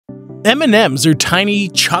M&Ms are tiny,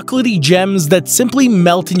 chocolatey gems that simply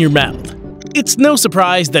melt in your mouth. It's no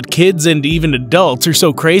surprise that kids and even adults are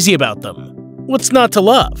so crazy about them. What's not to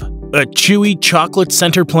love? A chewy chocolate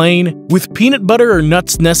center plain with peanut butter or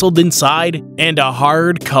nuts nestled inside and a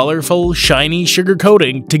hard, colorful, shiny sugar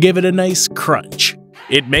coating to give it a nice crunch.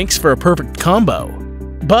 It makes for a perfect combo.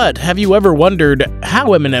 But have you ever wondered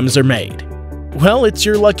how M&Ms are made? Well, it's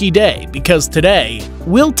your lucky day, because today,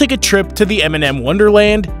 we'll take a trip to the M&M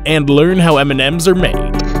Wonderland and learn how M&Ms are made.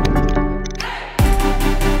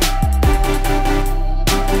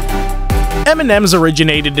 M&Ms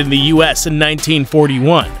originated in the US in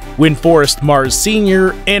 1941, when Forrest Mars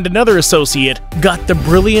Sr. and another associate got the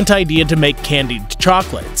brilliant idea to make candied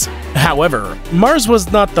chocolates. However, Mars was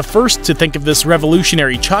not the first to think of this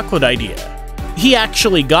revolutionary chocolate idea. He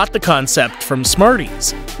actually got the concept from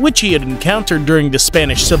Smarties, which he had encountered during the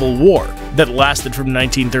Spanish Civil War that lasted from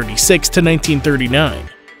 1936 to 1939.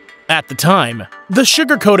 At the time, the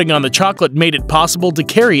sugar coating on the chocolate made it possible to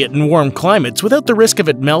carry it in warm climates without the risk of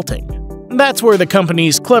it melting. That's where the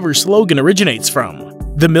company's clever slogan originates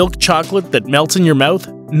from: the milk chocolate that melts in your mouth,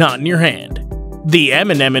 not in your hand. The M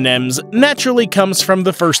in M&Ms naturally comes from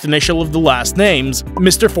the first initial of the last names,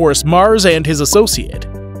 Mr. Forrest Mars and his associate.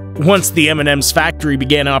 Once the M&M's factory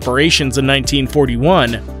began operations in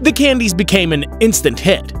 1941, the candies became an instant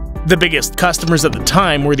hit. The biggest customers at the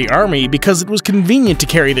time were the Army because it was convenient to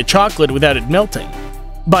carry the chocolate without it melting.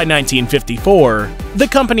 By 1954, the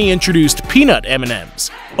company introduced peanut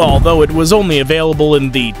M&Ms, although it was only available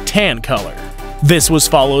in the tan color. This was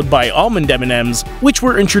followed by almond M&Ms, which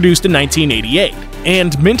were introduced in 1988,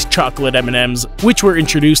 and mint chocolate M&Ms, which were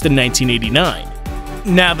introduced in 1989.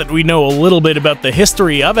 Now that we know a little bit about the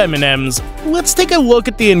history of M&Ms, let's take a look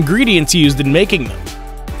at the ingredients used in making them.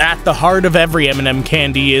 At the heart of every M&M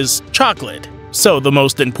candy is chocolate, so the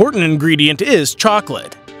most important ingredient is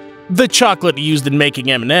chocolate. The chocolate used in making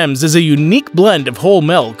M&Ms is a unique blend of whole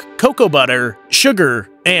milk, cocoa butter, sugar,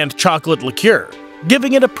 and chocolate liqueur,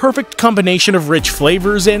 giving it a perfect combination of rich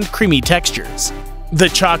flavors and creamy textures. The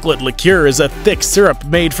chocolate liqueur is a thick syrup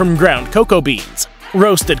made from ground cocoa beans.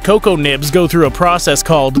 Roasted cocoa nibs go through a process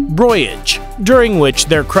called broyage, during which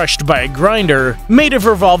they're crushed by a grinder made of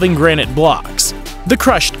revolving granite blocks. The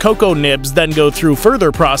crushed cocoa nibs then go through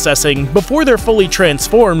further processing before they're fully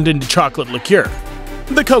transformed into chocolate liqueur.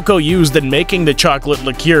 The cocoa used in making the chocolate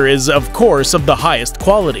liqueur is, of course, of the highest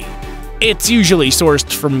quality. It's usually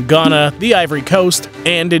sourced from Ghana, the Ivory Coast,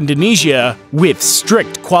 and Indonesia, with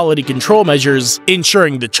strict quality control measures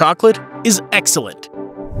ensuring the chocolate is excellent.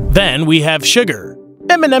 Then we have sugar.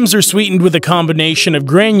 M&Ms are sweetened with a combination of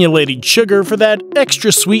granulated sugar for that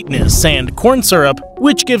extra sweetness and corn syrup,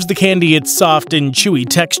 which gives the candy its soft and chewy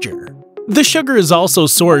texture. The sugar is also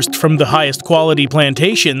sourced from the highest quality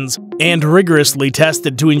plantations and rigorously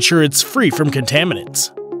tested to ensure it's free from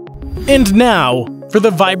contaminants. And now, for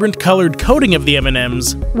the vibrant colored coating of the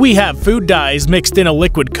M&Ms, we have food dyes mixed in a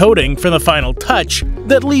liquid coating for the final touch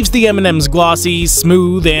that leaves the M&Ms glossy,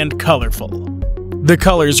 smooth, and colorful. The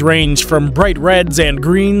colors range from bright reds and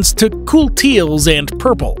greens to cool teals and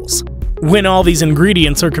purples. When all these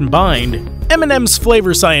ingredients are combined, M&M's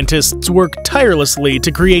flavor scientists work tirelessly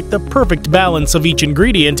to create the perfect balance of each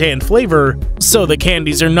ingredient and flavor, so the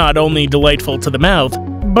candies are not only delightful to the mouth,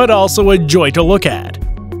 but also a joy to look at.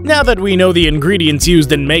 Now that we know the ingredients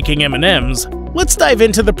used in making M&Ms, let's dive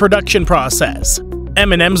into the production process.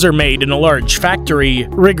 M&Ms are made in a large factory,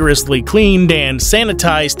 rigorously cleaned and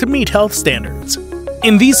sanitized to meet health standards.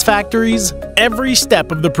 In these factories, every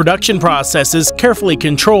step of the production process is carefully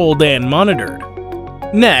controlled and monitored.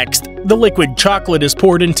 Next, the liquid chocolate is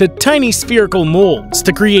poured into tiny spherical molds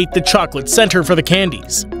to create the chocolate center for the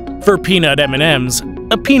candies. For peanut M&Ms,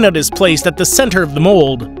 a peanut is placed at the center of the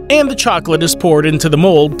mold, and the chocolate is poured into the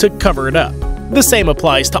mold to cover it up. The same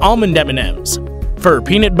applies to almond M&Ms. For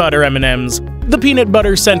peanut butter M&Ms, the peanut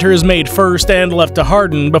butter center is made first and left to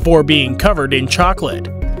harden before being covered in chocolate.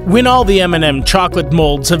 When all the M&M chocolate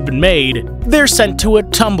molds have been made, they're sent to a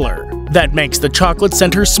tumbler that makes the chocolate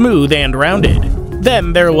center smooth and rounded.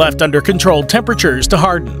 Then they're left under controlled temperatures to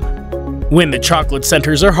harden. When the chocolate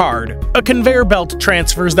centers are hard, a conveyor belt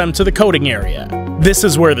transfers them to the coating area. This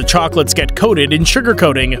is where the chocolates get coated in sugar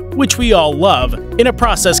coating, which we all love, in a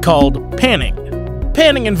process called panning.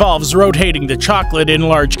 Panning involves rotating the chocolate in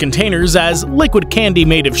large containers as liquid candy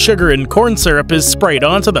made of sugar and corn syrup is sprayed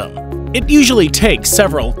onto them. It usually takes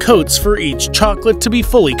several coats for each chocolate to be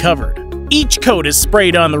fully covered. Each coat is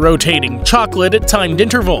sprayed on the rotating chocolate at timed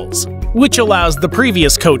intervals, which allows the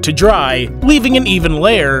previous coat to dry, leaving an even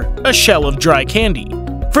layer, a shell of dry candy.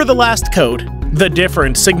 For the last coat, The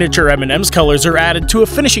different signature M&M's colors are added to a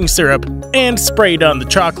finishing syrup and sprayed on the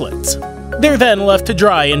chocolates. They're then left to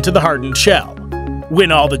dry into the hardened shell.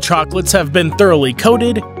 When all the chocolates have been thoroughly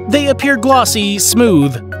coated, they appear glossy,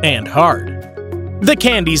 smooth, and hard. The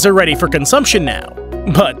candies are ready for consumption now,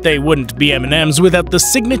 but they wouldn't be M&M's without the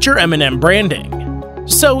signature M&M branding.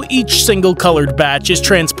 So each single colored batch is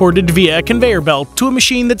transported via a conveyor belt to a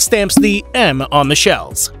machine that stamps the M on the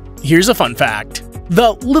shells. Here's a fun fact.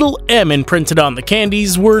 The little M imprinted on the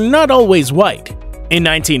candies were not always white. In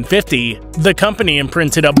 1950, the company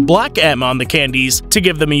imprinted a black M on the candies to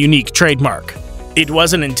give them a unique trademark. It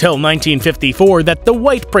wasn't until 1954 that the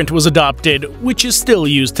white print was adopted, which is still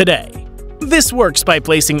used today. This works by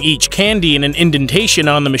placing each candy in an indentation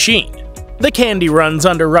on the machine. The candy runs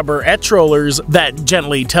under rubber etch rollers that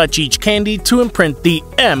gently touch each candy to imprint the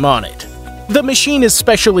M on it. The machine is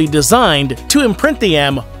specially designed to imprint the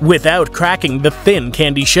M without cracking the thin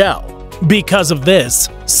candy shell. Because of this,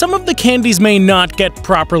 some of the candies may not get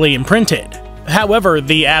properly imprinted. However,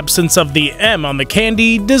 the absence of the M on the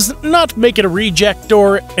candy does not make it a reject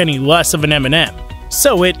or any less of an M&M,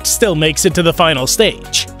 so it still makes it to the final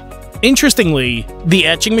stage. Interestingly, the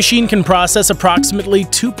etching machine can process approximately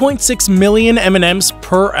 2.6 million M&Ms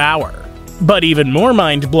per hour. But even more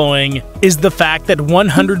mind-blowing is the fact that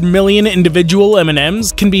 100 million individual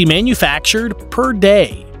M&Ms can be manufactured per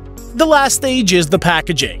day. The last stage is the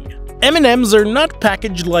packaging. M&Ms are not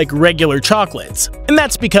packaged like regular chocolates, and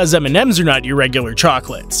that's because M&Ms are not your regular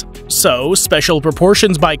chocolates. So, special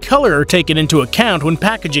proportions by color are taken into account when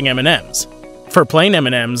packaging M&Ms. For plain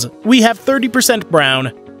M&Ms, we have 30% brown,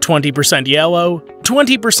 20% yellow,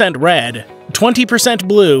 20% red, 20%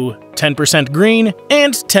 blue, 10% green,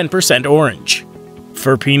 and 10% orange.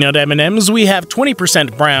 For peanut M&Ms, we have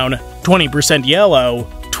 20% brown, 20% yellow,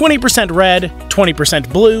 20% red,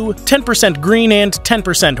 20% blue, 10% green, and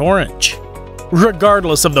 10% orange.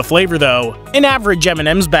 Regardless of the flavor though, an average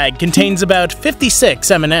M&M's bag contains about 56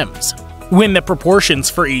 M&Ms. When the proportions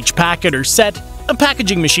for each packet are set, a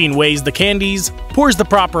packaging machine weighs the candies, pours the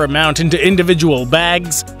proper amount into individual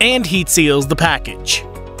bags, and heat seals the package.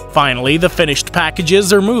 Finally, the finished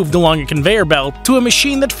packages are moved along a conveyor belt to a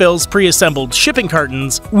machine that fills pre-assembled shipping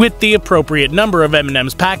cartons with the appropriate number of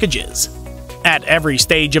M&M's packages. At every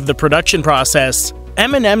stage of the production process,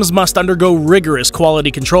 M&M's must undergo rigorous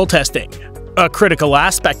quality control testing. A critical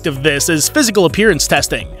aspect of this is physical appearance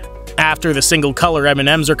testing. After the single-color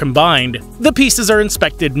M&Ms are combined, the pieces are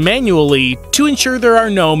inspected manually to ensure there are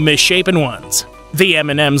no misshapen ones. The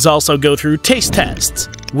M&Ms also go through taste tests,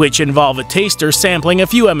 which involve a taster sampling a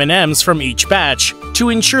few M&Ms from each batch to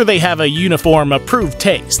ensure they have a uniform approved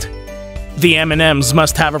taste. The M&Ms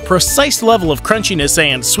must have a precise level of crunchiness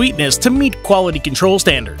and sweetness to meet quality control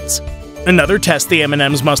standards. Another test the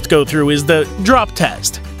M&Ms must go through is the drop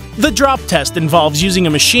test. The drop test involves using a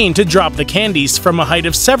machine to drop the candies from a height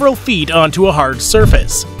of several feet onto a hard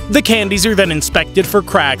surface. The candies are then inspected for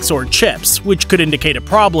cracks or chips, which could indicate a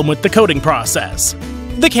problem with the coating process.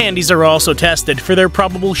 The candies are also tested for their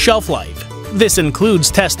probable shelf life. This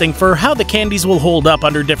includes testing for how the candies will hold up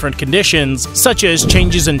under different conditions, such as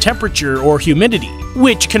changes in temperature or humidity,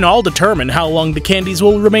 which can all determine how long the candies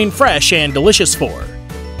will remain fresh and delicious for.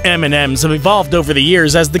 M&Ms have evolved over the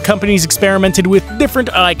years as the companies experimented with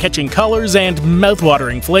different eye-catching colors and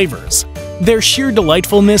mouth-watering flavors. Their sheer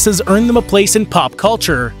delightfulness has earned them a place in pop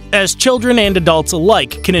culture, as children and adults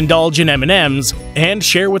alike can indulge in M&Ms and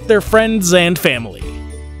share with their friends and family.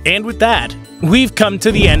 And with that, we've come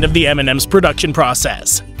to the end of the M&M's production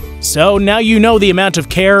process. So now you know the amount of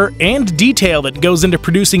care and detail that goes into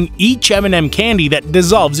producing each M&M candy that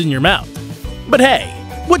dissolves in your mouth. But hey,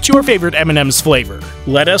 what's your favorite M&M's flavor?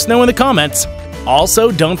 Let us know in the comments.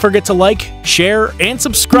 Also, don't forget to like, share, and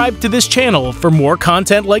subscribe to this channel for more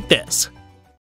content like this.